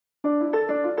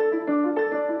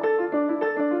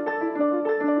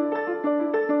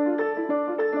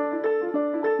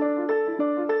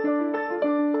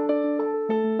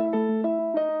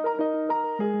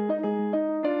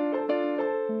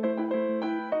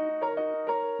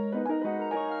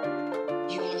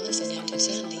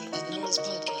Sandy and Nora's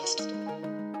podcast.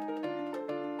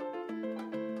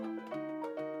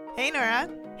 Hey, Nora.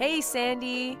 Hey,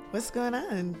 Sandy. What's going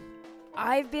on?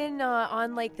 I've been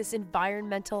on like this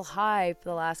environmental high for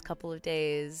the last couple of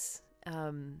days.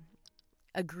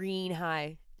 A green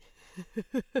high.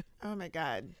 Oh, my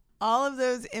God. All of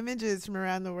those images from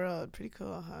around the world. Pretty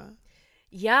cool, huh?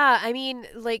 Yeah, I mean,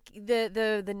 like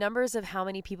the numbers of how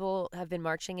many people have been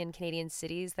marching in Canadian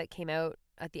cities that came out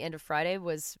at the end of Friday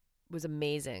was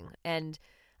amazing. And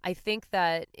I think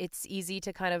that it's easy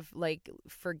to kind of like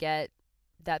forget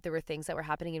that there were things that were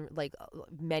happening in like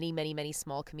many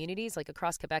small communities. Like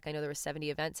across Quebec, I know there were 70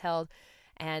 events held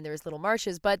and there was little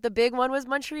marches, but the big one was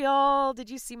Montreal. Did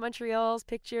you see Montreal's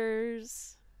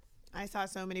pictures? I saw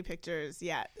so many pictures.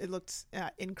 Yeah, it looked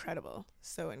incredible.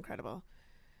 So incredible.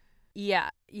 Yeah.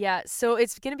 So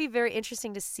it's going to be very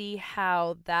interesting to see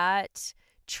how that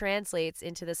translates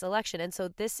into this election. And so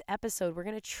this episode, we're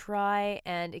going to try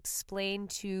and explain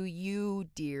to you,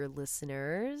 dear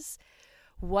listeners,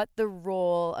 what the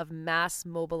role of mass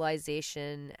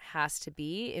mobilization has to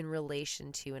be in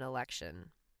relation to an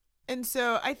election. And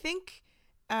so I think,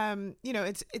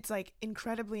 it's like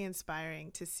incredibly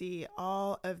inspiring to see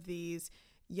all of these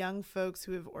young folks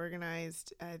who have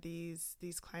organized these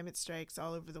climate strikes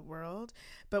all over the world.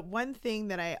 But one thing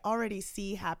that I already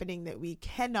see happening that we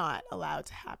cannot allow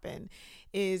to happen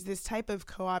is this type of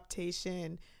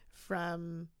co-optation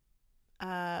from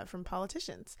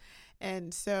politicians.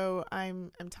 And so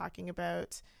I'm talking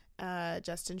about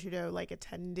Justin Trudeau like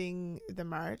attending the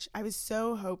march. I was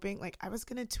so hoping, like I was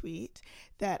going to tweet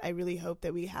that I really hope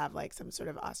that we have like some sort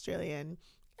of Australian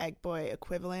Egg Boy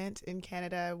equivalent in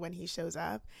Canada when he shows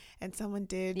up. And someone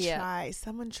did try.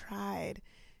 Someone tried.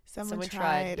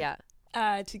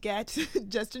 Yeah. To get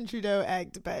Justin Trudeau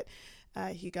egged, but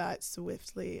he got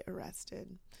swiftly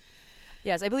arrested.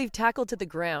 Yes, I believe tackled to the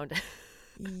ground.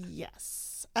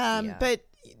 Yes. But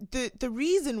the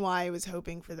reason why I was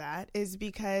hoping for that is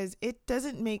because it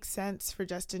doesn't make sense for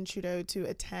Justin Trudeau to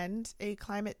attend a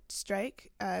climate strike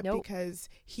Nope. because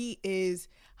he is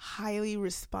highly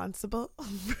responsible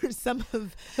for some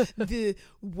of the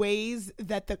ways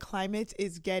that the climate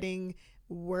is getting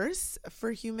worse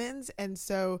for humans. And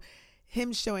so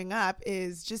him showing up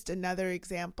is just another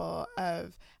example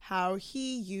of how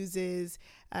he uses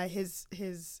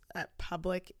his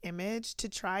public image to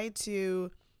try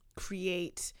to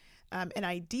create an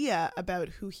idea about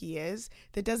who he is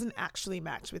that doesn't actually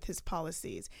match with his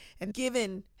policies. And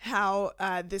given how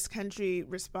this country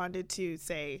responded to,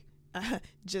 say,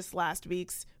 just last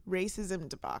week's racism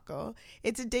debacle,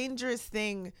 it's a dangerous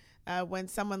thing when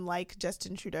someone like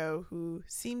Justin Trudeau, who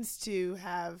seems to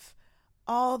have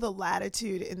all the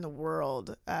latitude in the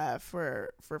world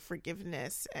for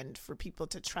forgiveness and for people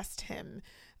to trust him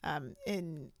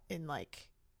in like,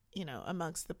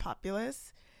 amongst the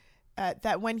populace,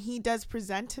 that when he does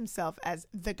present himself as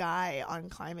the guy on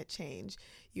climate change,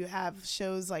 you have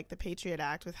shows like the Patriot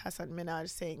Act with Hassan Minhaj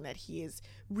saying that he is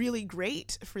really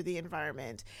great for the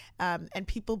environment, and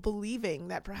people believing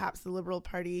that perhaps the Liberal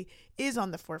Party is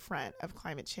on the forefront of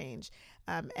climate change.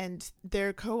 And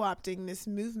they're co-opting this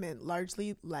movement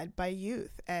largely led by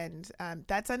youth. And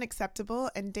that's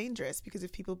unacceptable and dangerous, because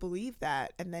if people believe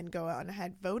that and then go on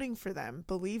ahead voting for them,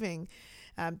 believing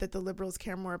that the Liberals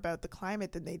care more about the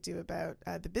climate than they do about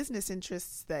the business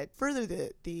interests that further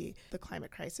the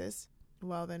climate crisis,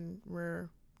 well, then we're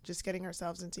just getting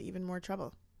ourselves into even more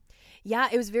trouble. Yeah,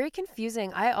 it was very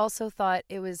confusing. I also thought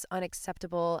it was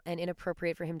unacceptable and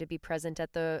inappropriate for him to be present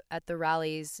at the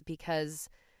rallies because,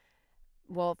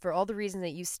 well, for all the reasons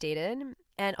that you stated,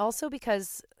 and also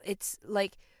because it's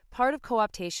like part of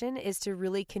co-optation is to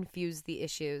really confuse the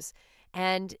issues.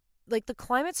 And like the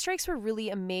climate strikes were really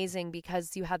amazing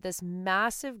because you had this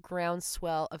massive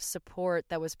groundswell of support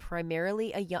that was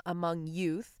primarily among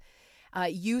youth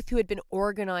who had been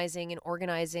organizing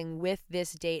with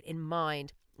this date in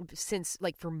mind since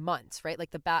like for months, right?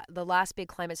 Like the last big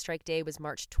climate strike day was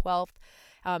March 12th.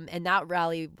 And that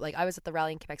rally, like I was at the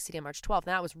rally in Quebec City on March 12th,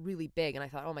 and that was really big. And I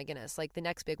thought, oh my goodness, like the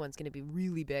next big one's going to be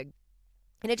really big.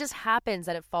 And it just happens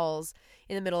that it falls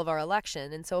in the middle of our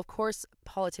election. And so, of course,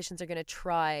 politicians are going to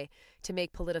try to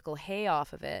make political hay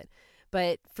off of it.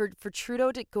 But for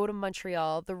Trudeau to go to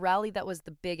Montreal, the rally that was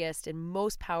the biggest and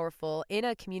most powerful in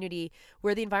a community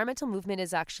where the environmental movement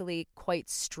is actually quite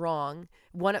strong,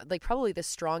 probably the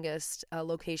strongest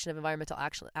location of environmental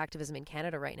activism in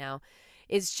Canada right now,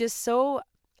 is just so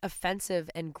offensive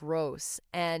and gross.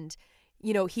 And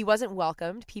he wasn't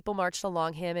welcomed. People marched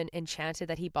along him and chanted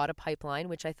that he bought a pipeline,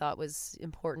 which I thought was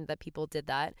important that people did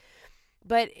that.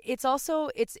 But it's also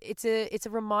it's a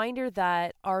reminder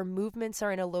that our movements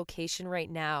are in a location right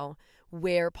now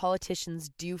where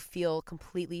politicians do feel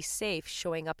completely safe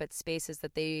showing up at spaces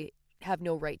that they have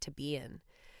no right to be in.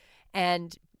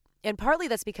 And partly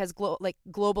that's because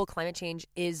global climate change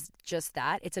is just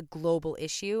that. It's a global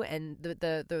issue, and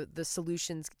the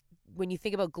solutions, when you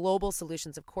think about global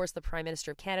solutions, of course, the Prime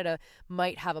Minister of Canada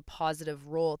might have a positive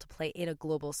role to play in a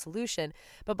global solution.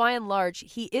 But by and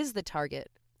large, he is the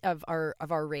target of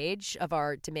our rage, of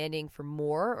our demanding for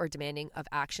more or demanding of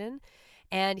action.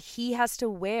 And he has to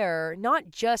wear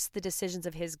not just the decisions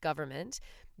of his government,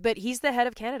 but he's the head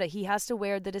of Canada. He has to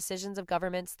wear the decisions of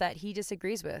governments that he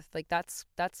disagrees with. Like that's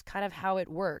kind of how it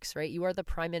works, right? You are the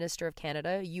Prime Minister of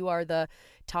Canada. You are the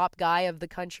top guy of the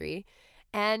country.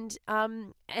 And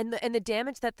the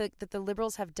damage that the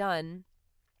Liberals have done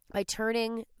by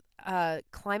turning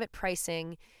climate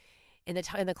pricing and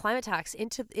the climate tax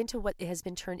into what it has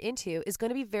been turned into is going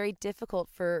to be very difficult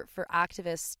for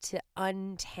activists to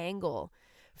untangle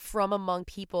from among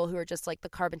people who are just like, the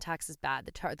carbon tax is bad,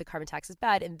 the carbon tax is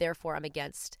bad, and therefore I'm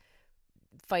against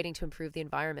fighting to improve the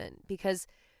environment, because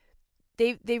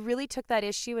they really took that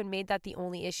issue and made that the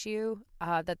only issue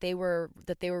that they were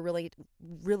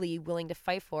really willing to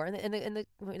fight for. And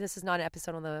this is not an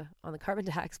episode on the carbon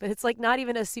tax, but it's like not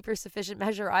even a super sufficient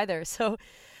measure either. So,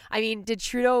 I mean, did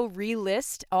Trudeau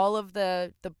relist all of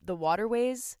the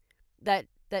waterways that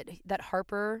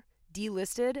Harper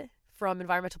delisted from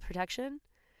environmental protection?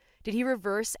 Did he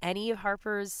reverse any of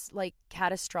Harper's like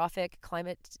catastrophic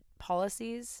climate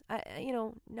policies?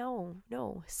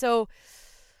 No. So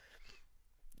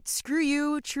screw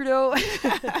you, Trudeau,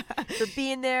 for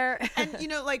being there. And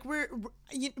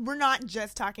we're not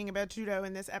just talking about Trudeau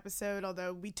in this episode,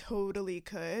 although we totally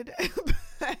could.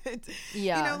 But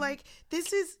yeah,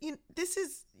 this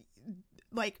is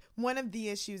like one of the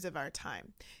issues of our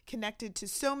time, connected to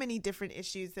so many different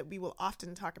issues that we will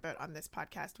often talk about on this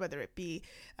podcast, whether it be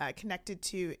connected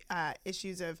to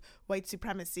issues of white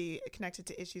supremacy, connected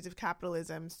to issues of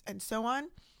capitalism, and so on.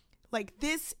 Like,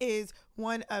 this is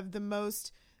one of the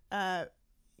most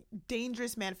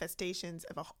dangerous manifestations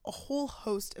of a whole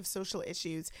host of social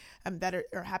issues that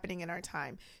are happening in our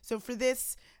time. So for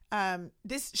this,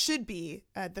 this should be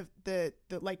the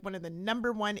one of the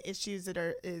number one issues that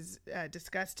is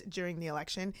discussed during the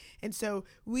election. And so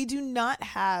we do not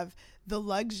have the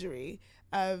luxury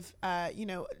of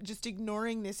just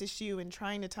ignoring this issue and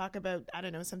trying to talk about, I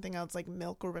don't know, something else like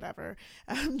milk or whatever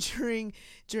during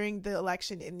the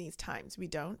election in these times. We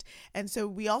don't. And so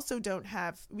we also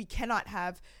cannot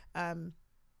have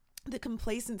the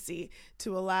complacency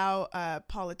to allow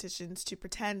politicians to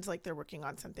pretend like they're working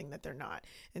on something that they're not.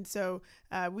 And so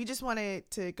we just wanted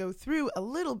to go through a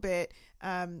little bit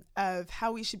of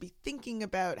how we should be thinking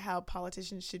about how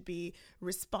politicians should be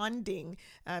responding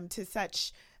to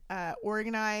such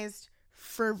organized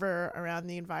fervor around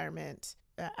the environment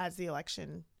as the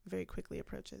election very quickly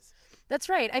approaches. That's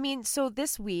right. I mean, so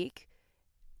this week,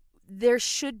 there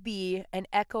should be an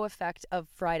echo effect of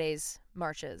Friday's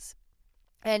marches.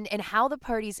 And how the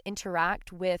parties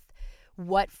interact with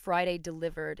what Friday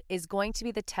delivered is going to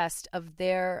be the test of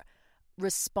their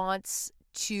response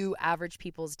to average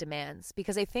people's demands.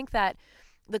 Because I think that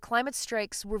the climate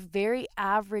strikes were very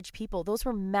average people. Those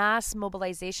were mass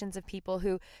mobilizations of people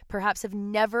who perhaps have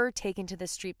never taken to the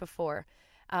street before.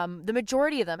 The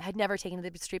majority of them had never taken to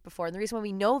the street before. And the reason why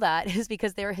we know that is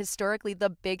because they were historically the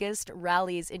biggest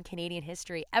rallies in Canadian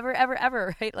history ever,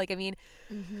 right? Like, I mean,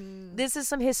 This is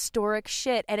some historic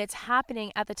shit, and it's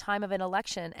happening at the time of an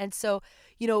election. And so,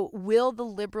 will the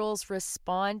Liberals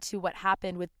respond to what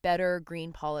happened with better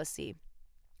green policy?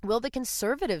 Will the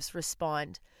Conservatives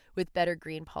respond with better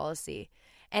green policy?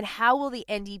 And how will the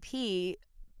NDP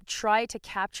try to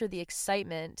capture the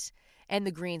excitement, and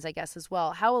the Greens, I guess, as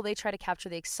well? How will they try to capture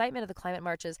the excitement of the climate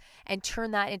marches and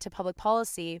turn that into public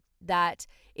policy that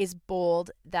is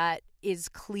bold, that is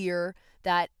clear,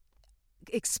 that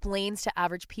explains to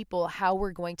average people how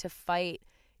we're going to fight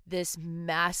this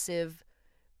massive,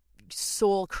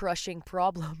 soul-crushing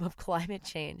problem of climate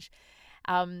change?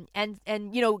 And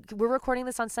we're recording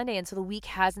this on Sunday, and so the week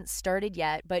hasn't started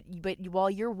yet. But while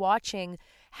you're watching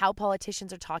how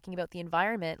politicians are talking about the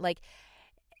environment, like,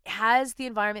 has the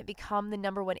environment become the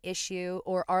number one issue,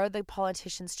 or are the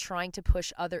politicians trying to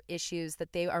push other issues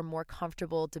that they are more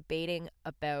comfortable debating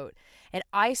about? And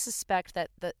I suspect that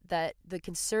the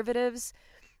Conservatives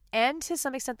and to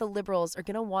some extent the Liberals are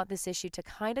going to want this issue to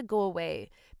kind of go away,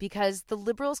 because the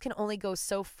Liberals can only go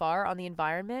so far on the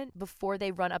environment before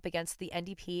they run up against the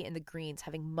NDP and the Greens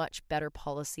having much better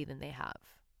policy than they have.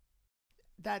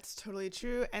 That's totally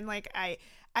true. And like I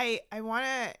want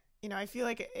to, I feel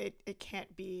like it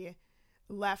can't be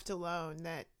left alone,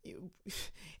 that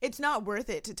it's not worth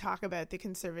it to talk about the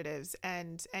conservatives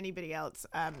and anybody else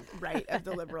right of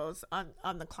the liberals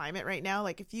on the climate right now.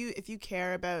 Like if you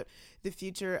care about the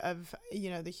future of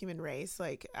the human race,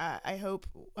 like I hope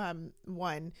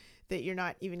one, that you're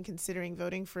not even considering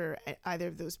voting for either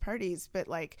of those parties, but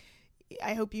like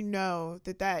I hope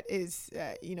that is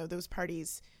those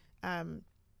parties are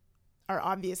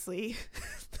obviously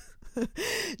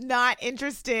not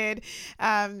interested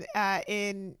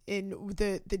in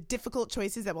the difficult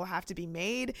choices that will have to be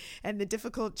made and the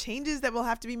difficult changes that will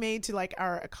have to be made to like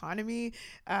our economy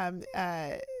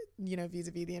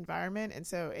vis-a-vis the environment. And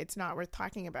so it's not worth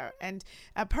talking about. And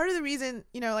part of the reason,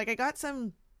 like I got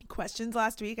some questions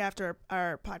last week after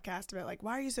our podcast about like,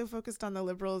 why are you so focused on the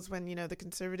liberals when the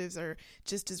conservatives are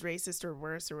just as racist or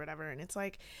worse or whatever. And it's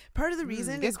like, part of the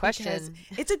reason is because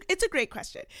it's a great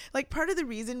question. Like part of the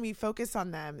reason we focus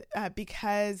on them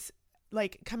because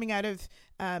like coming out of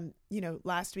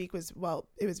last week was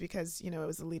because it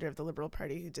was the leader of the Liberal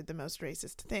Party who did the most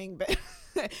racist thing, but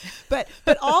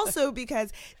but also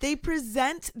because they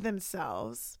present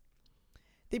themselves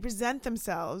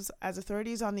as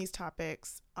authorities on these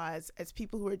topics, as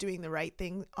people who are doing the right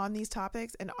thing on these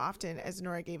topics, and often, as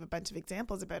Nora gave a bunch of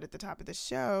examples about at the top of the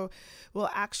show, will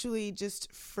actually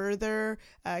just further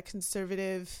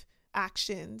conservative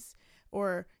actions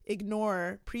or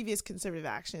ignore previous conservative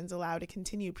actions, allow to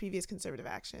continue previous conservative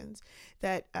actions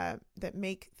that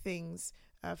make things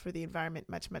for the environment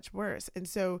much, much worse. And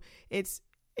so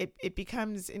it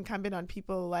becomes incumbent on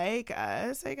people like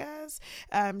us, I guess,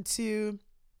 to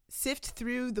sift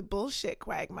through the bullshit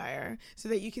quagmire so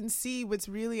that you can see what's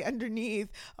really underneath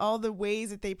all the ways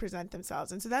that they present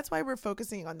themselves. And so that's why we're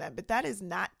focusing on them. But that is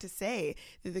not to say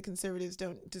that the conservatives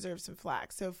don't deserve some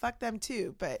flack. So fuck them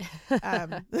too, but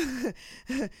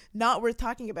not worth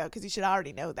talking about because you should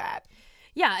already know that.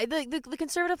 Yeah, the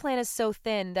conservative plan is so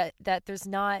thin that there's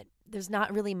not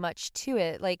really much to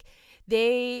it. Like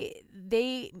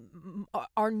they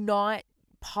are not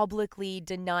publicly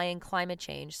denying climate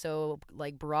change, so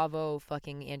like bravo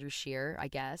fucking Andrew Scheer, I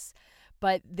guess,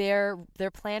 but their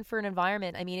plan for an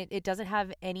environment, I mean, it doesn't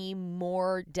have any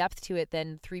more depth to it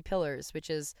than 3 pillars,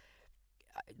 which is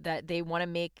that they want to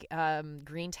make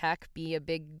green tech be a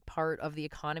big part of the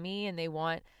economy, and they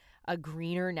want a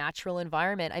greener natural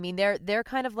environment. I mean, they're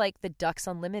kind of like the Ducks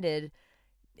Unlimited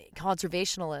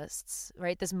conservationalists,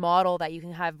 right? This model that you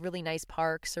can have really nice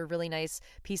parks or really nice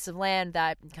piece of land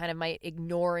that kind of might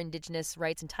ignore Indigenous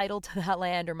rights and title to that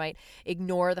land, or might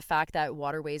ignore the fact that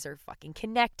waterways are fucking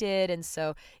connected. And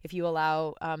so if you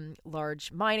allow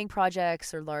large mining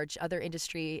projects or large other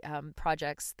industry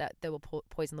projects that will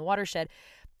poison the watershed,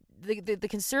 the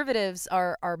conservatives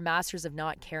are masters of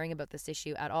not caring about this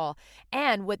issue at all.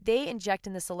 And what they inject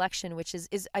in this election, which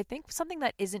is I think something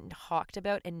that isn't talked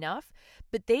about enough,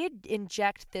 but they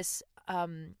inject this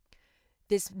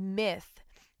this myth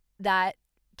that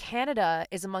Canada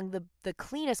is among the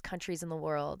cleanest countries in the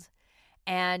world.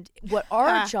 And what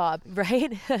our job,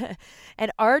 right?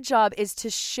 And our job is to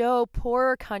show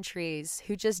poorer countries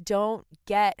who just don't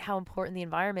get how important the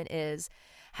environment is,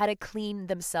 how to clean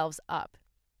themselves up.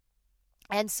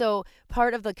 And so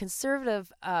part of the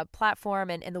conservative platform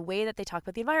and the way that they talk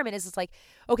about the environment is it's like,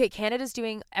 okay, Canada's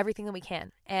doing everything that we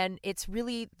can. And it's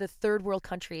really the third world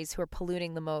countries who are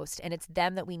polluting the most. And it's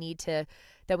them that we need to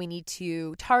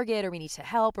target, or we need to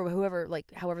help, or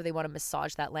however they want to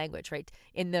massage that language, right?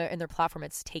 In their platform,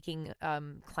 it's taking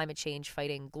climate change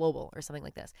fighting global or something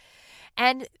like this.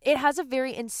 And it has a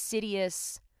very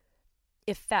insidious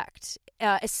effect,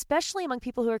 especially among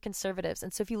people who are conservatives.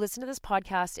 And so if you listen to this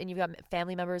podcast and you've got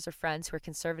family members or friends who are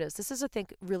conservatives, this is, I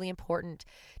think, really important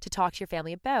to talk to your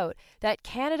family about, that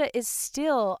Canada is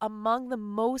still among the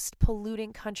most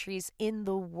polluting countries in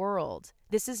the world.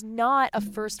 This is not a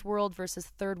first world versus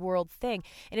third world thing.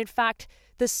 And in fact,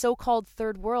 the so-called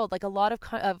third world, like a lot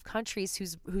of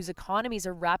countries whose economies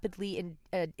are rapidly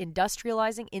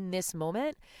industrializing in this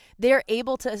moment, they're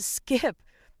able to skip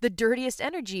the dirtiest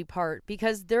energy part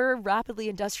because they're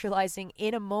rapidly industrializing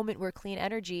in a moment where clean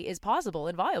energy is possible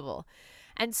and viable.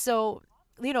 And so,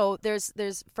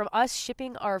 there's from us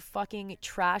shipping our fucking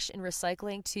trash and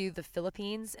recycling to the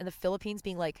Philippines, and the Philippines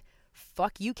being like,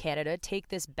 fuck you, Canada, take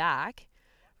this back,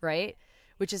 right?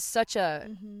 Which is such a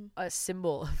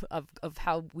symbol of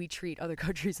how we treat other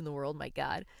countries in the world, my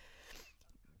God.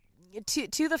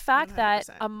 To the fact 100%. That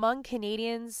among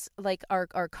Canadians, like our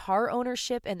car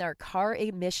ownership and our car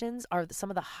emissions are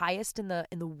some of the highest in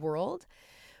the world.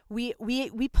 We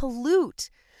pollute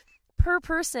per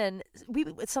person,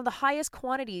 some of the highest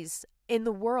quantities in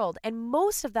the world. And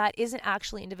most of that isn't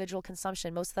actually individual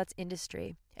consumption. Most of that's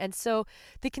industry. And so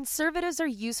the conservatives are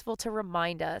useful to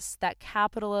remind us that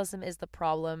capitalism is the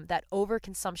problem, that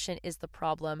overconsumption is the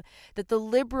problem, that the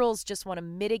liberals just want to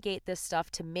mitigate this stuff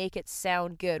to make it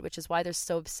sound good, which is why they're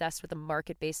so obsessed with a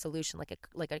market-based solution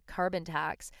like a carbon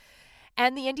tax.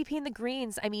 And the NDP and the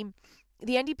Greens, I mean,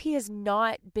 the NDP has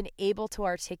not been able to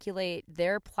articulate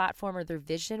their platform or their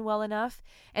vision well enough.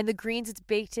 And the Greens, it's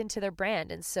baked into their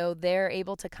brand. And so they're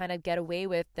able to kind of get away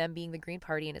with them being the Green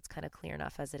Party, and it's kind of clear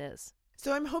enough as it is.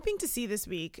 So I'm hoping to see this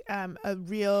week a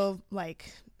real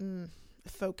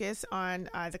focus on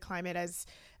the climate as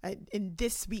in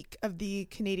this week of the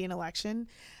Canadian election.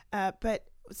 But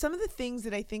some of the things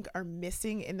that I think are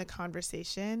missing in the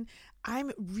conversation,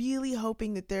 I'm really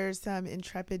hoping that there's some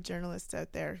intrepid journalists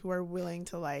out there who are willing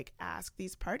to ask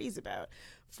these parties about.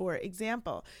 For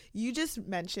example, you just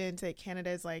mentioned that Canada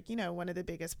is one of the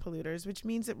biggest polluters, which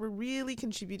means that we're really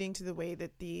contributing to the way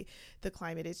that the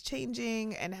climate is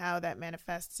changing and how that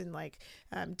manifests in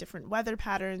different weather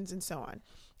patterns and so on.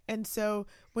 And so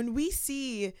when we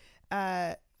see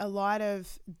a lot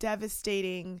of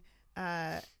devastating,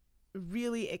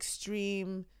 really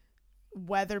extreme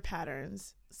weather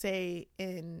patterns, say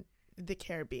in the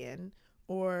Caribbean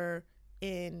or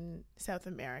in South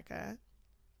America,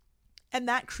 and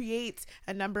that creates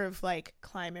a number of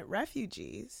climate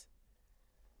refugees,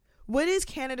 what is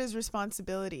Canada's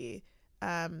responsibility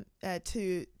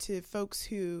to folks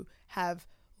who have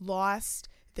lost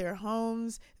their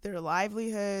homes, their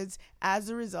livelihoods as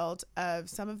a result of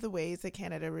some of the ways that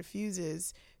Canada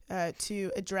refuses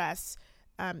to address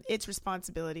its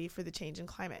responsibility for the change in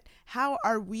climate? How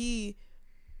are we,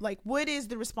 what is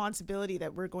the responsibility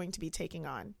that we're going to be taking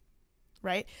on,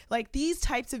 right? These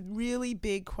types of really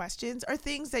big questions are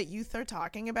things that youth are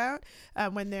talking about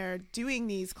when they're doing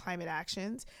these climate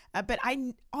actions. But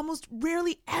I almost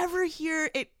rarely ever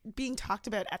hear it being talked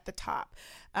about at the top.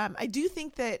 I do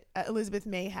think that Elizabeth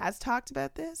May has talked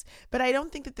about this, but I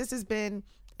don't think that this has been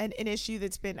an issue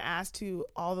that's been asked to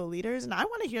all the leaders, and I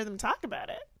want to hear them talk about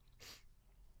it.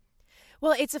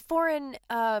 Well, it's a foreign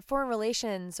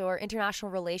relations or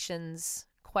international relations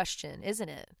question, isn't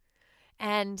it?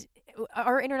 And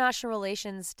our international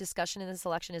relations discussion in this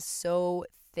election is so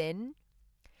thin.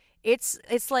 It's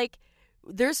like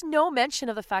there's no mention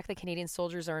of the fact that Canadian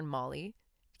soldiers are in Mali.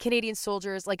 Canadian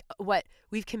soldiers,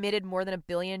 we've committed more than $1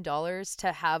 billion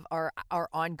to have our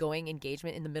ongoing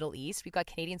engagement in the Middle East. We've got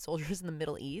Canadian soldiers in the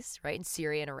Middle East, right, in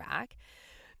Syria and Iraq.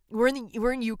 We're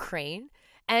in Ukraine.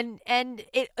 And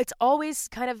it's always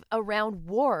kind of around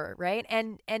war, right?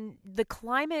 And the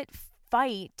climate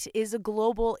fight is a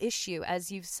global issue,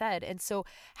 as you've said. And so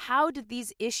how did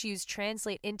these issues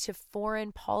translate into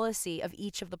foreign policy of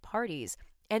each of the parties?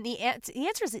 And the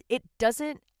answer is it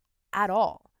doesn't at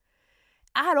all.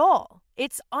 At all.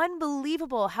 It's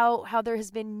unbelievable how there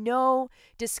has been no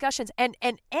discussions.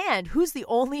 And who's the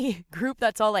only group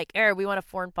that's all we want a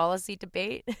foreign policy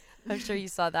debate? I'm sure you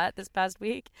saw that this past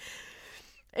week.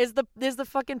 Is the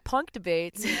fucking punk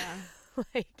debates.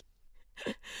 Yeah.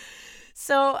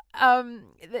 So and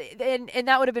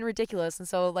that would have been ridiculous. And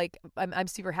so I'm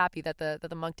super happy that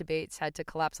the Monk debates had to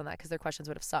collapse on that because their questions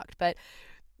would have sucked. But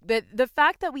the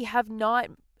fact that we have not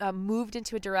moved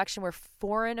into a direction where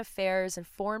foreign affairs and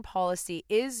foreign policy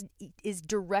is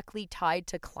directly tied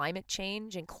to climate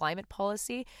change and climate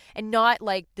policy, and not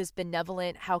this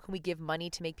benevolent, how can we give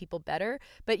money to make people better?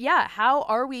 But yeah, how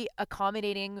are we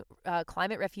accommodating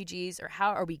climate refugees, or how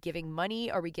are we giving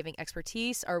money? Are we giving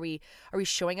expertise? Are we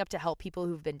showing up to help people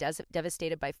who've been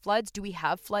devastated by floods? Do we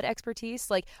have flood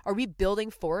expertise? Are we building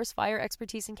forest fire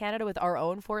expertise in Canada with our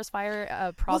own forest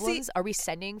fire problems? Well, see, are we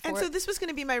sending and so this was going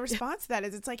to be my response to that.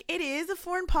 Is it's it is a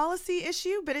foreign policy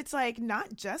issue, but it's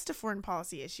not just a foreign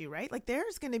policy issue, right?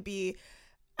 There's going to be,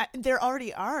 there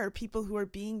already are people who are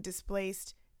being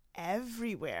displaced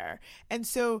everywhere. And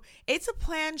so it's a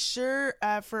plan, sure,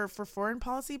 for foreign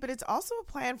policy, but it's also a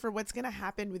plan for what's going to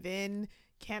happen within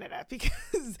Canada, because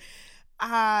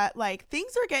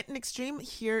things are getting extreme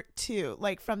here too,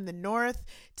 from the north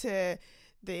to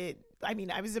the, I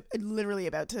was literally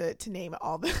about to name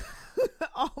all the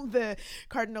all the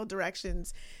cardinal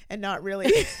directions and not really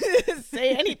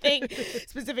say anything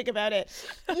specific about it,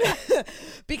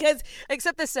 because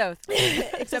except the south,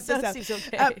 except the south. Seems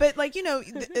okay. But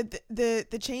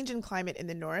the change in climate in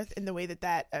the north and the way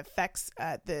that affects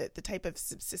the type of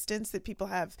subsistence that people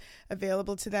have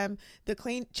available to them,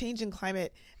 the change in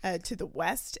climate to the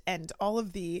west, and all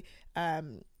of the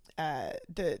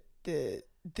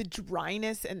the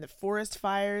dryness and the forest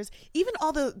fires, even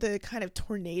all the kind of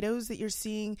tornadoes that you're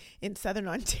seeing in southern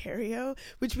Ontario,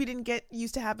 which we didn't get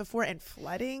used to have before, and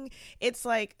flooding. It's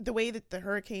like the way that the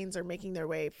hurricanes are making their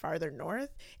way farther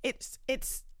north. It's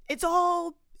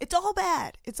all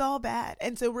bad. It's all bad.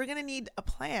 And so we're going to need a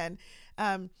plan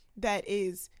that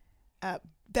is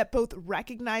that both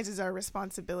recognizes our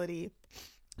responsibility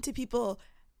to people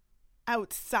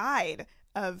outside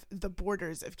of the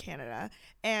borders of Canada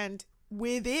and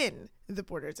within the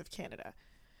borders of Canada.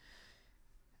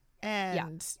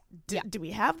 And do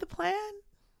we have the plan?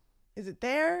 Is it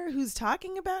there? Who's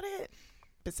talking about it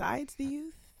besides the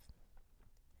youth?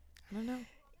 I don't know.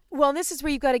 Well, and this is where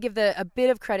you've got to give a bit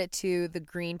of credit to the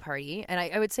Green Party. And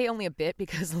I would say only a bit,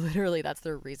 because literally that's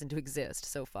their reason to exist.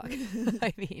 So fuck.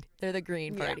 I mean, they're the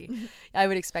Green Party. Yeah. I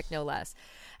would expect no less.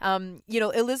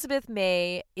 Elizabeth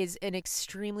May is an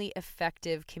extremely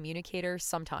effective communicator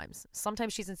sometimes.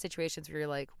 Sometimes she's in situations where you're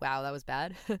like, wow, that was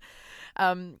bad.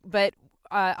 But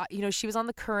she was on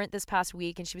The Current this past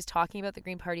week, and she was talking about the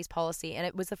Green Party's policy. And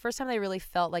it was the first time that I really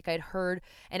felt like I'd heard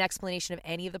an explanation of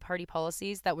any of the party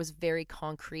policies that was very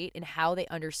concrete in how they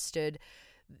understood,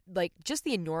 like, just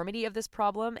the enormity of this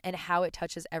problem and how it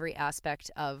touches every aspect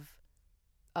of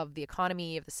the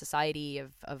economy, of the society,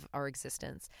 of our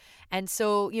existence. And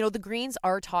so, the Greens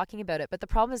are talking about it. But the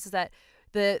problem is that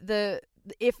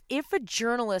if a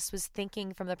journalist was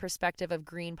thinking from the perspective of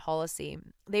green policy,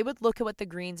 they would look at what the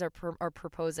Greens are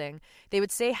proposing. They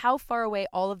would say how far away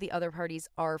all of the other parties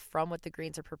are from what the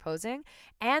Greens are proposing,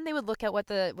 and they would look at what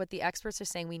the experts are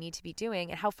saying we need to be doing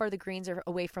and how far the Greens are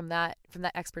away from that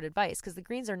expert advice, because the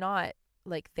Greens are not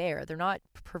they're not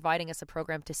providing us a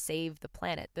program to save the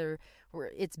planet.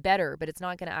 It's better, but it's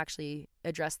not going to actually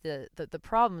address the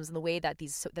problems in the way that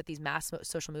these mass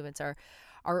social movements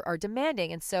are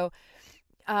demanding. And so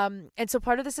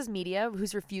part of this is media,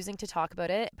 who's refusing to talk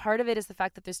about it. Part of it is the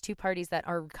fact that there's two parties that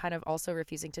are kind of also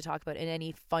refusing to talk about it in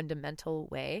any fundamental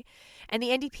way. And the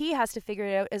NDP has to figure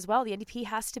it out as well. The NDP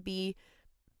has to be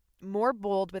more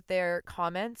bold with their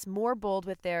comments, more bold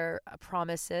with their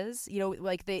promises.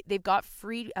 They've got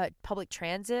free public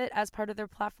transit as part of their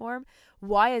platform.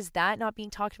 Why is that not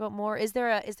being talked about more? Is there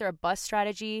a bus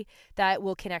strategy that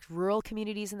will connect rural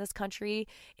communities in this country?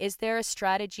 Is there a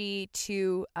strategy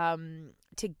to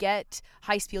get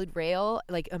high-speed rail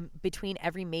between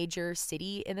every major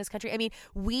city in this country? I mean,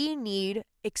 we need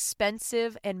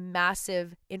expensive and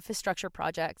massive infrastructure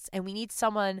projects, and we need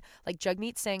someone like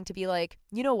Jagmeet Singh to be like,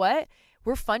 you know what?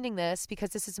 We're funding this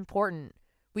because this is important.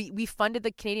 We funded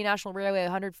the Canadian National Railway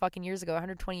 120 years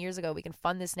ago. We can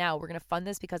fund this now. We're going to fund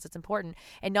this because it's important,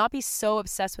 and not be so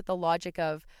obsessed with the logic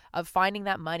of finding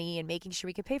that money and making sure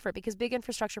we can pay for it, because big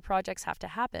infrastructure projects have to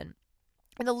happen.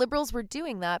 And the Liberals were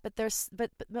doing that, but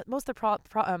most of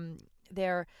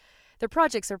their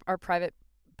projects are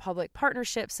private-public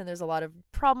partnerships, and there's a lot of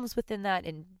problems within that,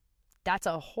 and that's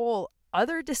a whole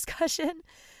other discussion.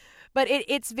 But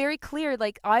it's very clear,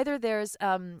 either there's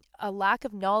a lack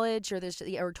of knowledge,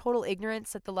 or total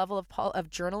ignorance at the level of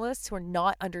journalists who are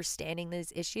not understanding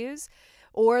these issues,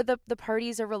 or the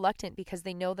parties are reluctant because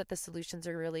they know that the solutions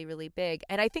are really, really big.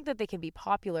 And I think that they can be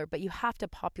popular, but you have to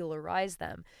popularize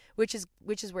them, which is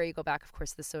where you go back, of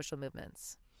course, to the social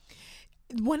movements.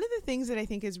 One of the things that I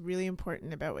think is really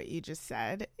important about what you just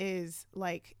said is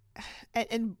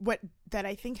and what that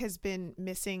I think has been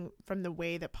missing from the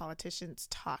way that politicians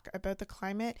talk about the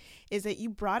climate is that you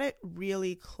brought it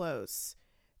really close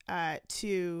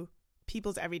to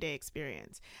people's everyday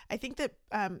experience. I think that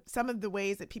some of the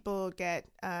ways that people get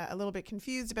a little bit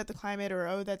confused about the climate, or,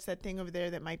 oh, that's that thing over there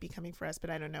that might be coming for us, but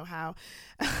I don't know how,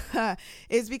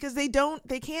 is because they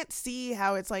can't see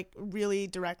how it's really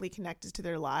directly connected to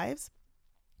their lives.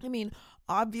 I mean,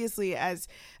 obviously, as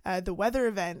the weather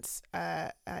events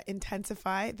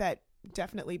intensify, that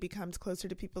definitely becomes closer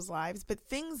to people's lives. But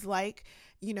things like,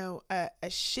 a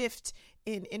shift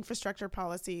in infrastructure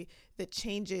policy that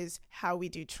changes how we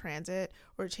do transit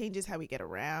or changes how we get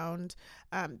around,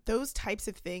 those types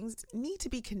of things need to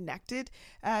be connected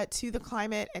to the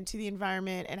climate and to the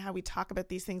environment, and how we talk about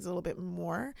these things a little bit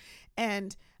more.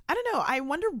 And I don't know, I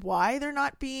wonder why they're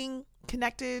not being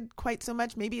connected quite so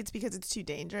much. Maybe it's because it's too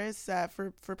dangerous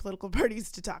for political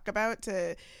parties to talk about,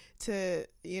 to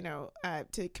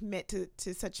commit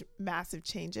to such massive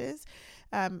changes.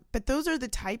 But those are the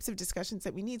types of discussions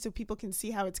that we need, so people can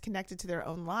see how it's connected to their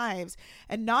own lives,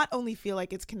 and not only feel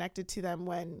like it's connected to them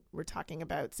when we're talking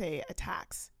about, say, a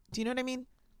tax. Do you know what I mean?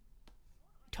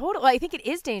 Totally. I think it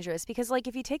is dangerous because,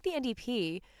 if you take the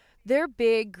NDP, their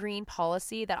big green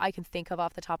policy that I can think of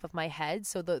off the top of my head,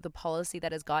 so the policy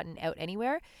that has gotten out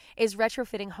anywhere, is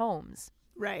retrofitting homes.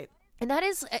 Right. And that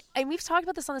is, and we've talked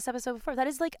about this on this episode before, that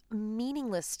is like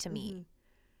meaningless to me.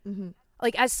 Mm-hmm.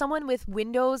 Like, as someone with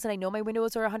windows, and I know my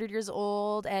windows are 100 years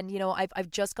old, and, you know, I've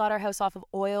just got our house off of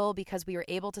oil because we were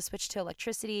able to switch to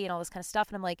electricity and all this kind of stuff.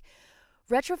 And I'm like,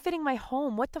 retrofitting my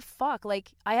home, what the fuck?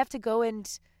 Like, I have to go and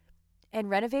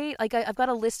renovate. Like, I've got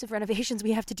a list of renovations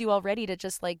we have to do already to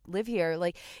just like live here.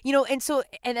 Like, you know, and so,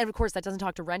 and of course that doesn't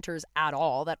talk to renters at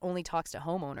all. That only talks to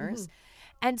homeowners.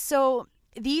 And so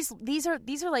these are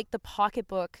like the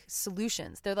pocketbook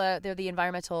solutions. They're the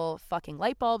environmental fucking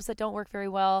light bulbs that don't work very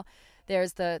well.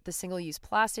 There's the single-use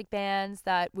plastic bans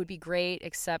that would be great,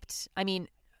 except, I mean,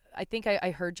 I think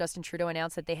I heard Justin Trudeau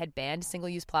announce that they had banned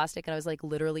single-use plastic, and I was like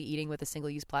literally eating with a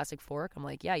single-use plastic fork. I'm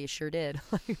like, yeah, you sure did.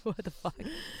 Like, what the fuck?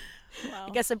 Wow. I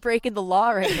guess I'm breaking the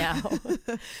law right now.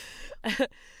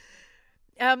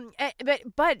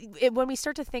 When we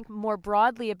start to think more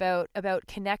broadly about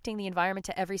connecting the environment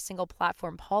to every single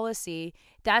platform policy,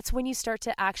 that's when you start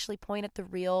to actually point at the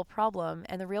real problem.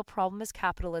 And the real problem is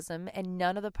capitalism, and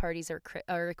none of the parties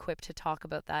are equipped to talk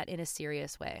about that in a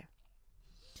serious way.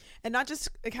 And not just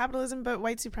capitalism, but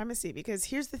white supremacy. Because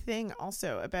here's the thing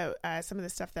also about some of the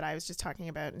stuff that I was just talking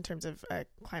about in terms of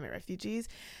climate refugees.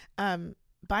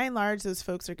 By and large, those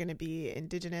folks are going to be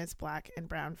Indigenous, Black, and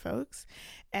Brown folks.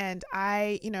 And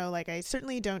I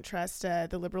certainly don't trust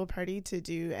the Liberal Party to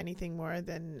do anything more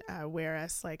than wear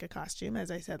us like a costume, as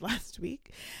I said last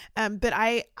week. But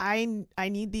I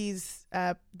need these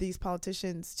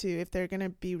politicians to, if they're going to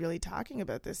be really talking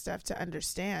about this stuff, to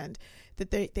understand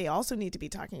that they also need to be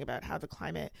talking about how the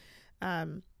climate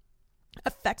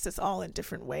affects us all in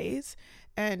different ways,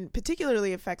 and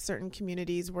particularly affects certain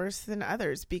communities worse than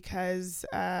others because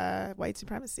white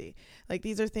supremacy. Like,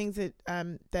 these are things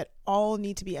that all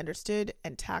need to be understood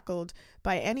and tackled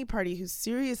by any party who's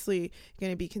seriously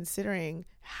going to be considering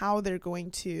how they're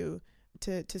going to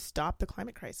stop the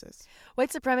climate crisis.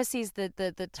 White supremacy is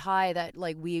the tie that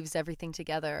like weaves everything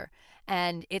together,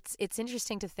 and it's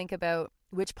interesting to think about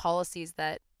which policies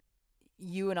that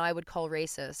you and I would call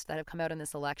racist that have come out in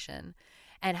this election,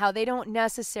 and how they don't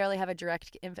necessarily have a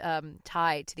direct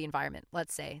tie to the environment.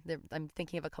 Let's say I'm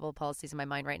thinking of a couple of policies in my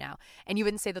mind right now, and you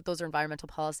wouldn't say that those are environmental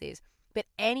policies, but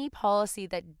any policy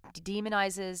that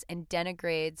demonizes and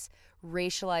denigrates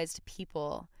racialized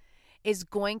people is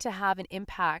going to have an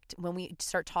impact when we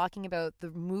start talking about the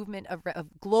movement of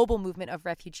global movement of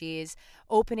refugees,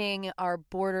 opening our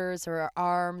borders or our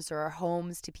arms or our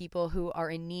homes to people who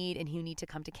are in need and who need to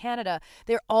come to Canada.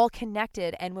 They're all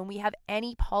connected. And when we have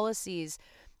any policies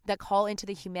that call into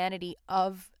question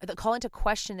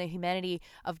the humanity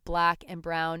of Black and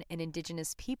Brown and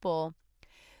Indigenous people,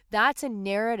 that's a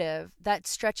narrative that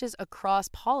stretches across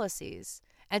policies.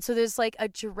 And so there's like a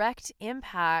direct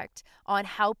impact on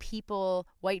how people,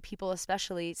 white people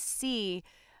especially, see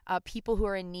people who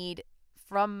are in need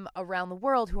from around the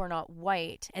world who are not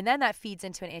white. And then that feeds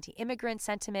into an anti-immigrant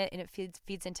sentiment, and it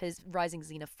feeds into rising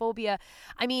xenophobia.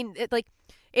 I mean,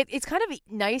 it's kind of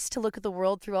nice to look at the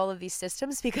world through all of these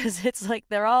systems, because it's like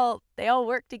they all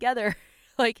work together.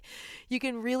 Like, you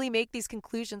can really make these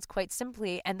conclusions quite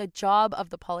simply, and the job of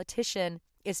the politician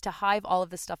is to hive all of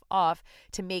this stuff off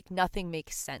to make nothing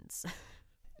make sense.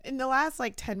 In the last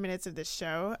 10 minutes of this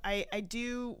show, I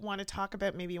do want to talk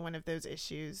about maybe one of those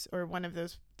issues, or one of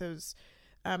those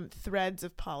threads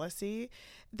of policy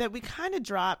that we kind of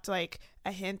dropped a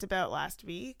hint about last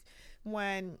week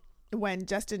when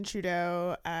Justin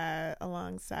Trudeau,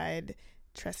 alongside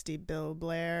Trustee Bill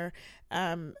Blair,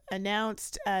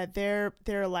 announced their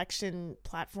election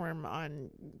platform on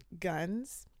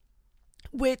guns,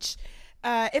 which,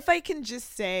 if I can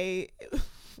just say,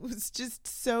 was just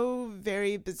so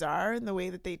very bizarre in the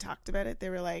way that they talked about it. They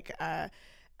were like, I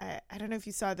don't know if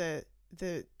you saw the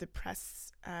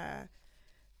press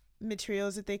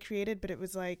materials that they created, but it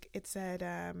was it said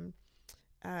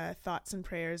thoughts and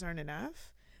prayers aren't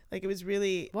enough. It was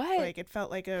really what? It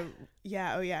felt like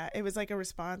it was like a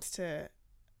response to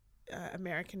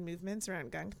American movements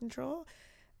around gun control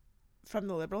from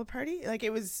the Liberal Party.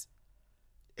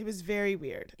 It was very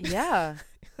weird. Yeah.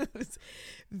 It was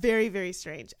very, very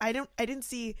strange. I didn't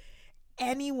see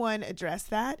anyone address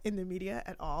that in the media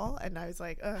at all, and I was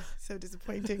like, ugh, so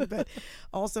disappointing. But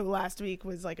also last week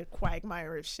was a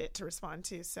quagmire of shit to respond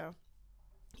to, so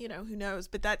who knows.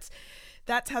 But that's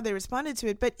how they responded to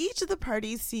it. But each of the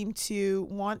parties seemed to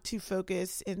want to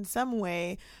focus in some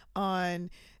way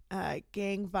on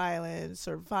gang violence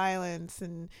or violence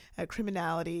and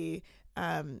criminality.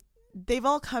 They've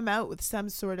all come out with some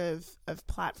sort of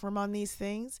platform on these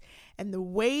things, and the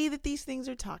way that these things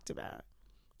are talked about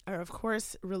are, of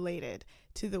course, related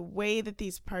to the way that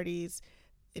these parties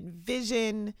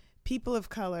envision people of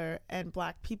color and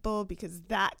Black people, because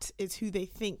that is who they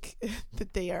think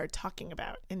that they are talking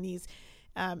about in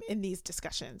these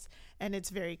discussions, and it's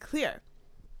very clear.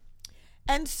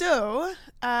 And so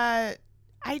I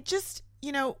just,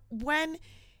 when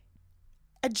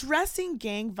addressing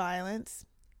gang violence,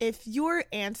 if your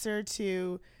answer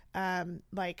to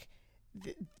like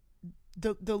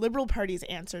the Liberal Party's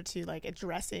answer to like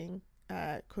addressing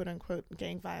quote unquote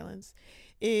gang violence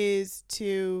is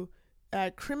to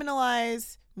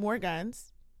criminalize more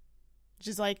guns, which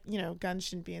is like, guns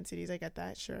shouldn't be in cities. I get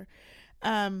that, sure.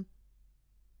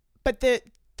 But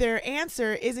their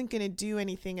answer isn't going to do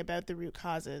anything about the root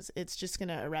causes. It's just going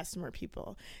to arrest more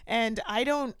people. And I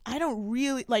don't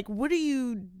really like, what are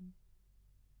you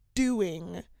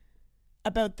doing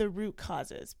about the root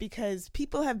causes? Because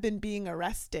people have been being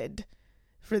arrested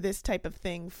for this type of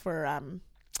thing for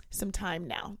some time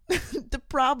now. The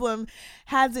problem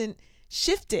hasn't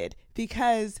shifted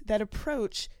because that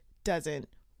approach doesn't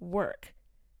work.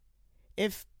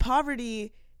 If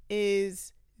poverty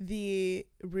is the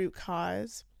root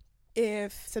cause,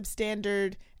 if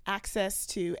substandard access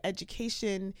to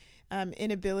education,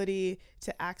 inability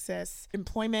to access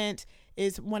employment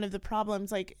is one of the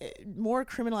problems, like more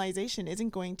criminalization isn't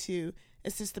going to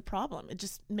assist the problem. It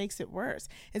just makes it worse.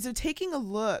 And so taking a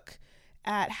look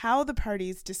at how the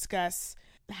parties discuss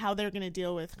how they're going to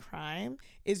deal with crime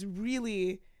is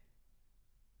really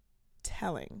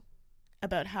telling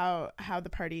about how the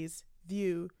parties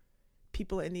view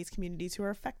people in these communities who are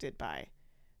affected by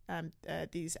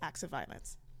these acts of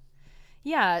violence.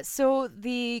 Yeah, so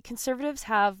the Conservatives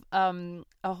have a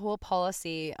whole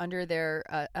policy under their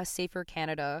a Safer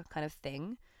Canada kind of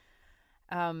thing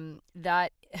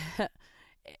that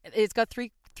it's got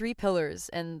three pillars,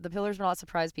 and the pillars will not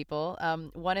surprise people.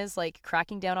 One is like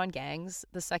cracking down on gangs.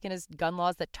 The second is gun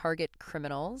laws that target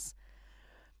criminals.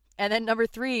 And then number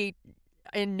 3,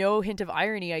 in no hint of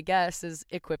irony, I guess, is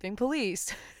equipping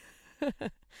police.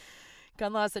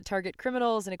 Gun laws that target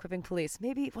criminals and equipping police.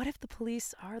 Maybe, what if the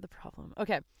police are the problem?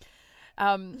 Okay.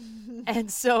 And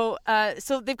so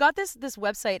they've got this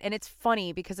website, and it's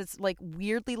funny because it's like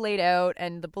weirdly laid out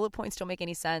and the bullet points don't make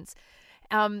any sense.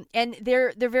 And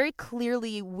they're very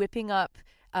clearly whipping up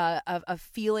a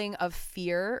feeling of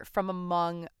fear from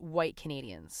among white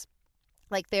Canadians.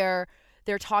 Like they're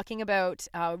talking about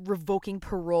revoking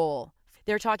parole.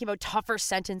 They're talking about tougher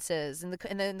sentences, and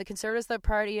the Conservatives are the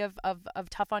party of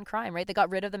tough on crime, right? They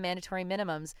got rid of the mandatory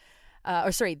minimums,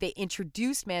 they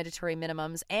introduced mandatory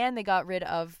minimums, and they got rid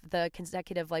of the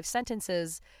consecutive life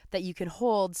sentences that you can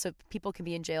hold so people can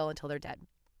be in jail until they're dead.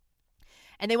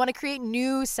 And they want to create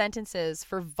new sentences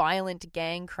for violent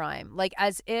gang crime, like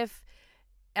as if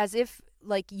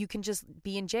like you can just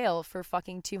be in jail for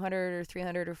fucking 200 or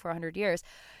 300 or 400 years.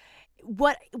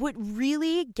 What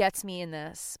really gets me in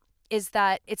this is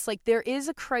that it's like there is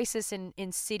a crisis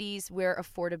in cities where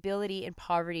affordability and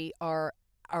poverty are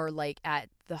like at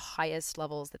the highest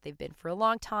levels that they've been for a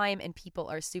long time, and people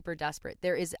are super desperate.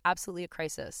 There is absolutely a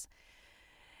crisis.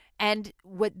 And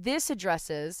what this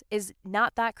addresses is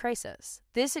not that crisis.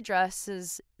 This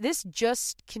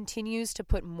just continues to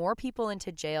put more people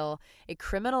into jail. It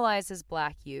criminalizes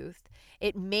Black youth.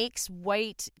 It makes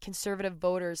white conservative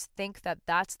voters think that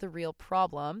that's the real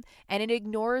problem. And it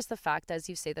ignores the fact, as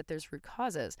you say, that there's root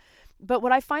causes. But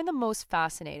what I find the most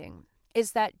fascinating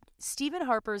is that Stephen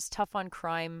Harper's tough on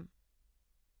crime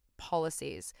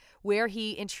policies, where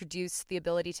he introduced the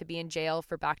ability to be in jail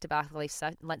for back-to-back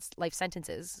life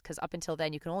sentences, because up until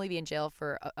then you can only be in jail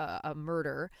for a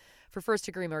murder, for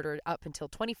first-degree murder, up until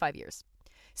 25 years.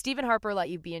 Stephen Harper let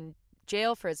you be in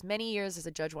jail for as many years as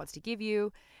a judge wants to give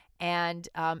you, and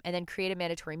then created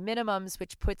mandatory minimums,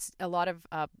 which puts a lot of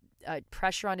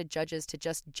pressure onto judges to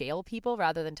just jail people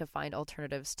rather than to find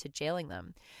alternatives to jailing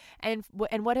them. And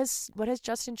what has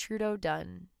Justin Trudeau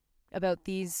done about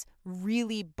these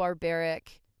really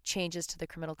barbaric changes to the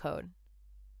criminal code?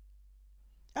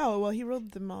 Oh, well, he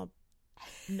ruled them all.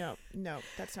 No,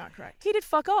 that's not correct. He did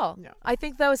fuck all. No. I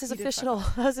think that was his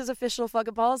official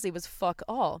fucking policy, was fuck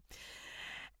all.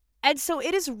 And so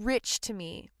it is rich to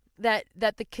me that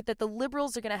the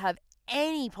Liberals are going to have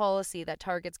any policy that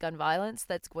targets gun violence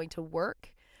that's going to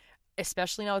work,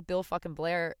 especially now with Bill fucking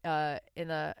Blair in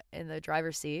the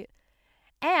driver's seat.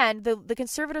 And the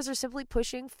Conservatives are simply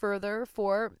pushing further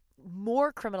for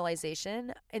more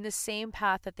criminalization in the same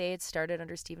path that they had started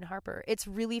under Stephen Harper. It's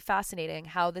really fascinating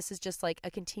how this is just like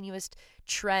a continuous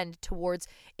trend towards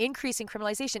increasing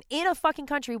criminalization in a fucking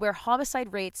country where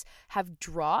homicide rates have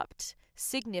dropped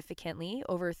significantly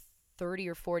over 30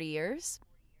 or 40 years.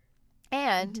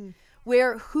 And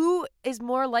where who is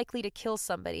more likely to kill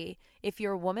somebody if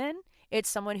you're a woman It's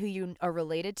someone who you are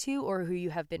related to or who you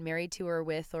have been married to or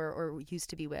with or used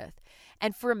to be with.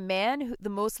 And for a man, the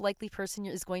most likely person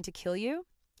is going to kill you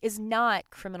is not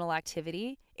criminal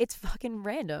activity. It's fucking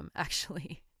random,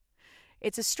 actually.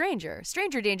 It's a stranger.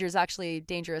 Stranger danger is actually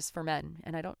dangerous for men.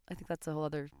 And I think that's a whole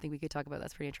other thing we could talk about.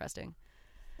 That's pretty interesting.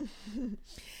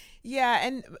 Yeah.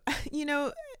 And,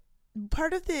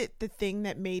 part of the thing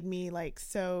that made me like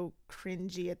so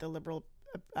cringy at the Liberal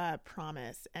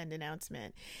promise and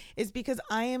announcement is because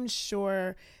I am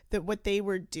sure that what they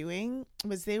were doing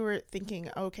was they were thinking,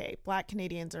 okay, Black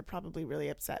Canadians are probably really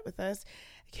upset with us.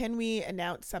 Can we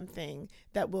announce something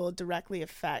that will directly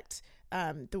affect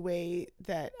the way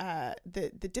that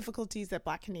the difficulties that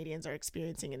Black Canadians are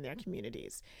experiencing in their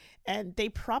communities? And they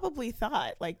probably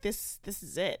thought like this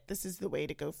is it. This is the way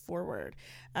to go forward.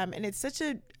 And it's such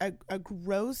a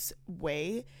gross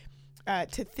way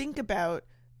to think about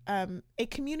a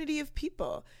community of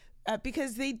people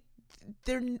because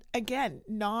they're again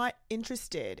not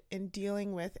interested in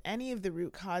dealing with any of the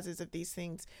root causes of these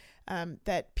things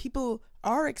that people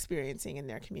are experiencing in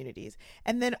their communities.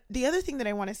 And then the other thing that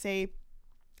I want to say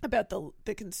about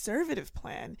the Conservative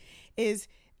plan is,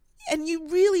 and you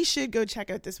really should go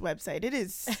check out this website. It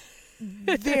is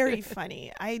very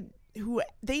funny.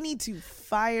 They need to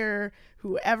fire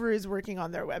whoever is working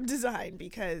on their web design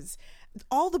because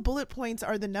all the bullet points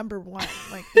are the number one.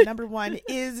 Like the number one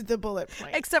is the bullet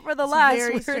point. Except for the last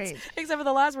word. Strange. Except for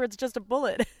the last word, it's just a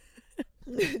bullet.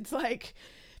 It's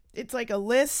like a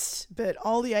list, but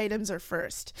all the items are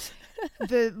first.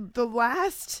 The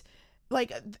last,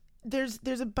 like, there's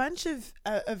a bunch of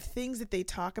things that they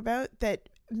talk about that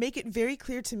make it very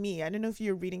clear to me. I don't know if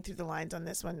you're reading through the lines on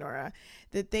this one, Nora,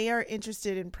 that they are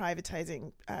interested in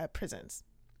privatizing prisons.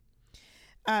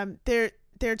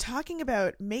 They're talking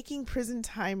about making prison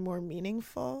time more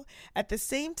meaningful at the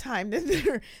same time that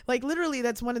they're like, literally,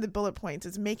 that's one of the bullet points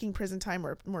is making prison time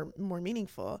more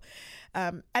meaningful.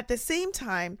 At the same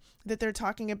time that they're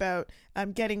talking about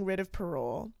getting rid of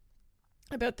parole,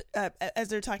 as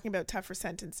they're talking about tougher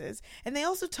sentences. And they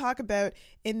also talk about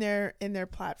in their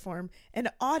platform an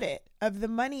audit of the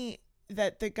money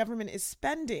that the government is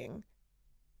spending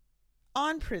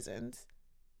on prisons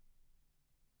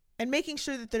and making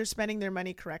sure that they're spending their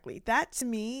money correctly. That, to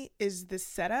me, is the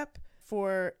setup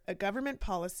for a government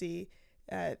policy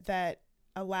that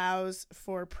allows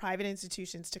for private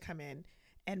institutions to come in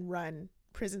and run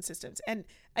prison systems. And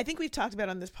I think we've talked about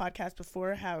on this podcast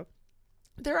before how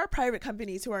there are private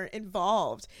companies who are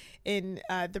involved in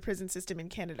the prison system in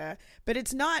Canada, but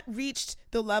it's not reached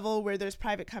the level where there's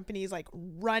private companies like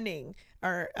running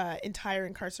our entire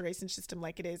incarceration system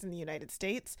like it is in the United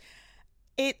States.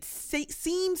 It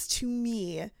seems to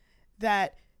me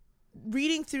that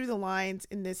reading through the lines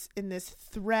in this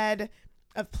thread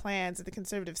of plans that the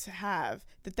Conservatives have,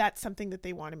 that's something that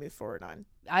they want to move forward on.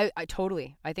 I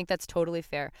think that's totally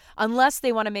fair. Unless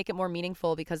they want to make it more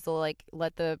meaningful because they'll like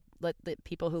let the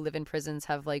people who live in prisons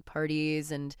have like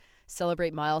parties and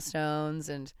celebrate milestones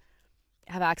and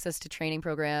have access to training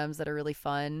programs that are really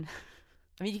fun.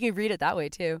 I mean, you can read it that way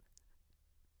too.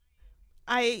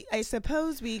 I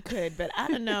suppose we could, but I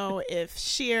don't know if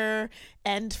Scheer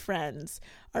and friends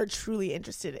are truly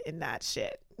interested in that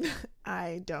shit.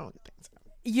 I don't think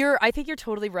so. I think you're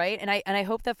totally right, and I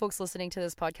hope that folks listening to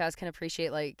this podcast can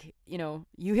appreciate, like, you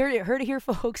heard it here,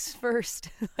 folks, first.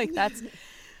 Like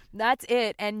that's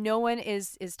it, and no one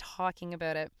is talking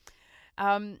about it.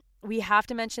 We have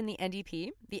to mention the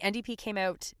NDP. The NDP came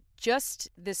out just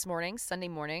this morning, Sunday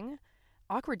morning.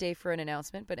 Awkward day for an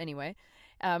announcement, but anyway,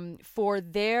 for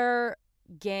their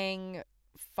gang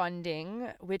funding,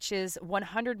 which is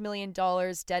 $100 million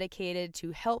dedicated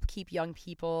to help keep young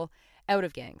people out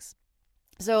of gangs.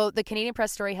 So the Canadian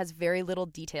Press story has very little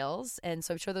details, and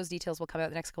so I'm sure those details will come out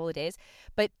the next couple of days.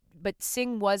 But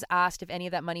Singh was asked if any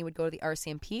of that money would go to the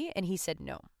RCMP, and he said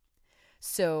no.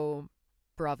 So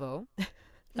bravo.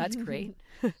 That's great.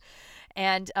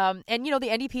 And the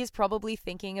NDP is probably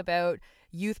thinking about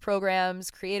youth programs,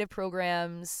 creative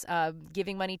programs,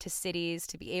 giving money to cities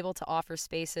to be able to offer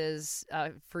spaces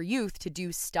for youth to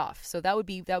do stuff. So that would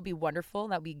be wonderful.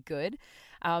 That would be good.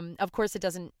 Of course, it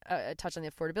doesn't touch on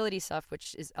the affordability stuff,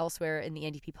 which is elsewhere in the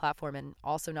NDP platform and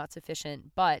also not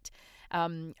sufficient. But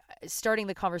starting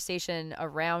the conversation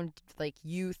around like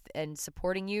youth and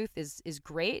supporting youth is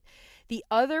great. The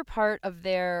other part of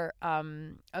their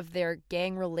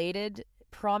gang-related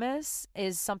promise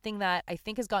is something that I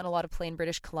think has gotten a lot of play in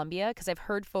British Columbia, because I've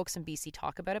heard folks in BC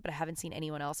talk about it, but I haven't seen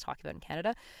anyone else talk about it in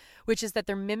Canada, which is that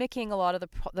they're mimicking a lot of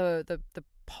the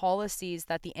policies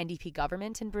that the NDP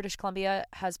government in British Columbia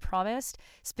has promised,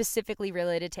 specifically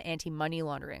related to anti-money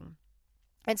laundering.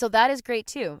 And so that is great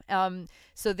too.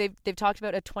 So they've talked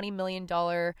about a $20 million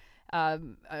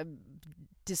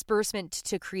disbursement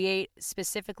to create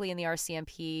specifically in the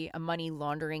RCMP a money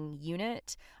laundering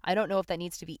unit. I don't know if that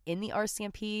needs to be in the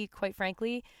RCMP, quite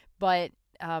frankly, but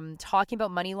talking about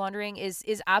money laundering is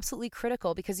absolutely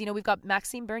critical because, we've got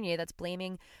Maxime Bernier that's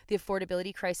blaming the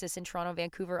affordability crisis in Toronto,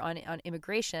 Vancouver on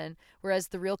immigration, whereas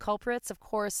the real culprits, of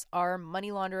course, are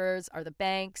money launderers, are the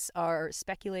banks, are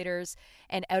speculators,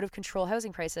 and out of control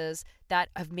housing prices that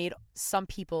have made some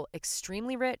people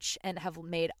extremely rich and have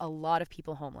made a lot of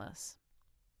people homeless.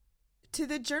 To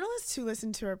the journalists who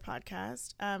listen to our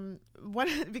podcast,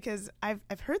 because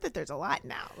I've heard that there's a lot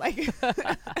now. Like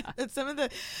some of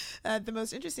the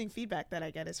most interesting feedback that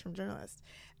I get is from journalists.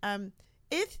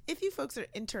 If you folks are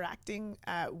interacting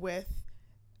with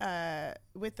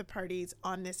the parties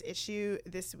on this issue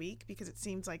this week, because it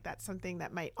seems like that's something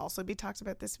that might also be talked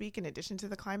about this week in addition to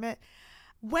the climate,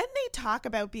 when they talk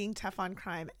about being tough on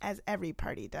crime, as every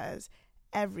party does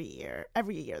every year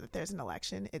that there's an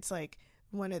election, it's like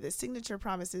one of the signature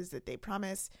promises that they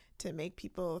promise to make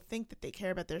people think that they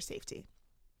care about their safety.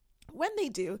 When they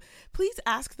do, please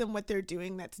ask them what they're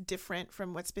doing that's different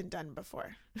from what's been done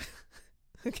before.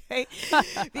 Okay?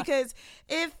 Because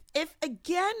if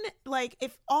again, like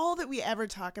if all that we ever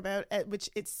talk about, which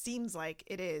it seems like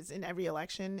it is in every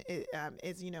election,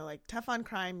 is, like tough on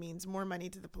crime means more money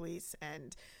to the police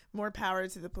and more power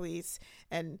to the police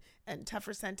and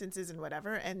tougher sentences and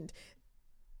whatever. And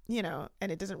and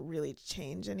it doesn't really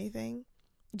change anything.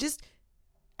 Just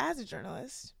as a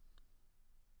journalist,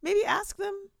 maybe ask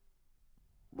them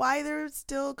why they're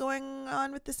still going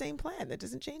on with the same plan that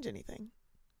doesn't change anything.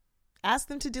 Ask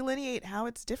them to delineate how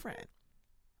it's different.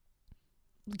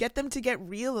 Get them to get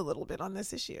real a little bit on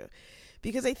this issue.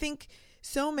 Because I think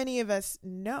so many of us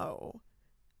know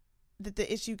that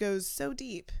the issue goes so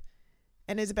deep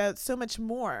and is about so much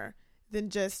more than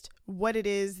just what it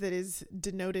is that is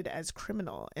denoted as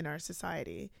criminal in our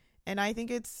society. And I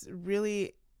think it's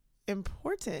really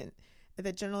important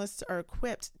that journalists are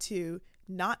equipped to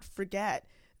not forget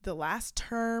the last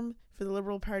term for the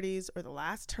Liberal parties or the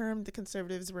last term the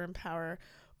Conservatives were in power,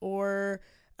 or,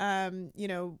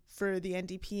 for the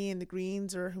NDP and the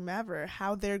Greens or whomever,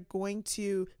 how they're going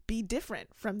to be different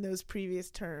from those previous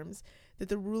terms, that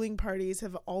the ruling parties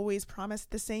have always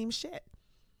promised the same shit.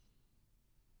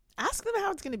 Ask them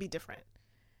how it's going to be different.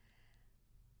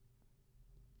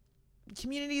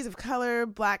 Communities of color,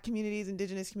 Black communities,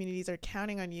 Indigenous communities are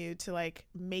counting on you to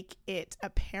make it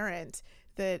apparent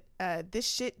that this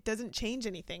shit doesn't change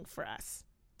anything for us.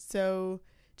 So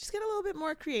just get a little bit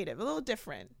more creative, a little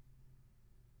different.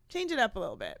 Change it up a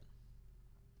little bit.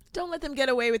 Don't let them get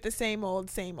away with the same old,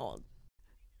 same old.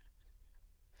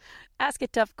 Ask a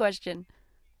tough question.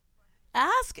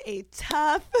 Ask a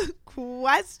tough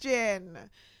question.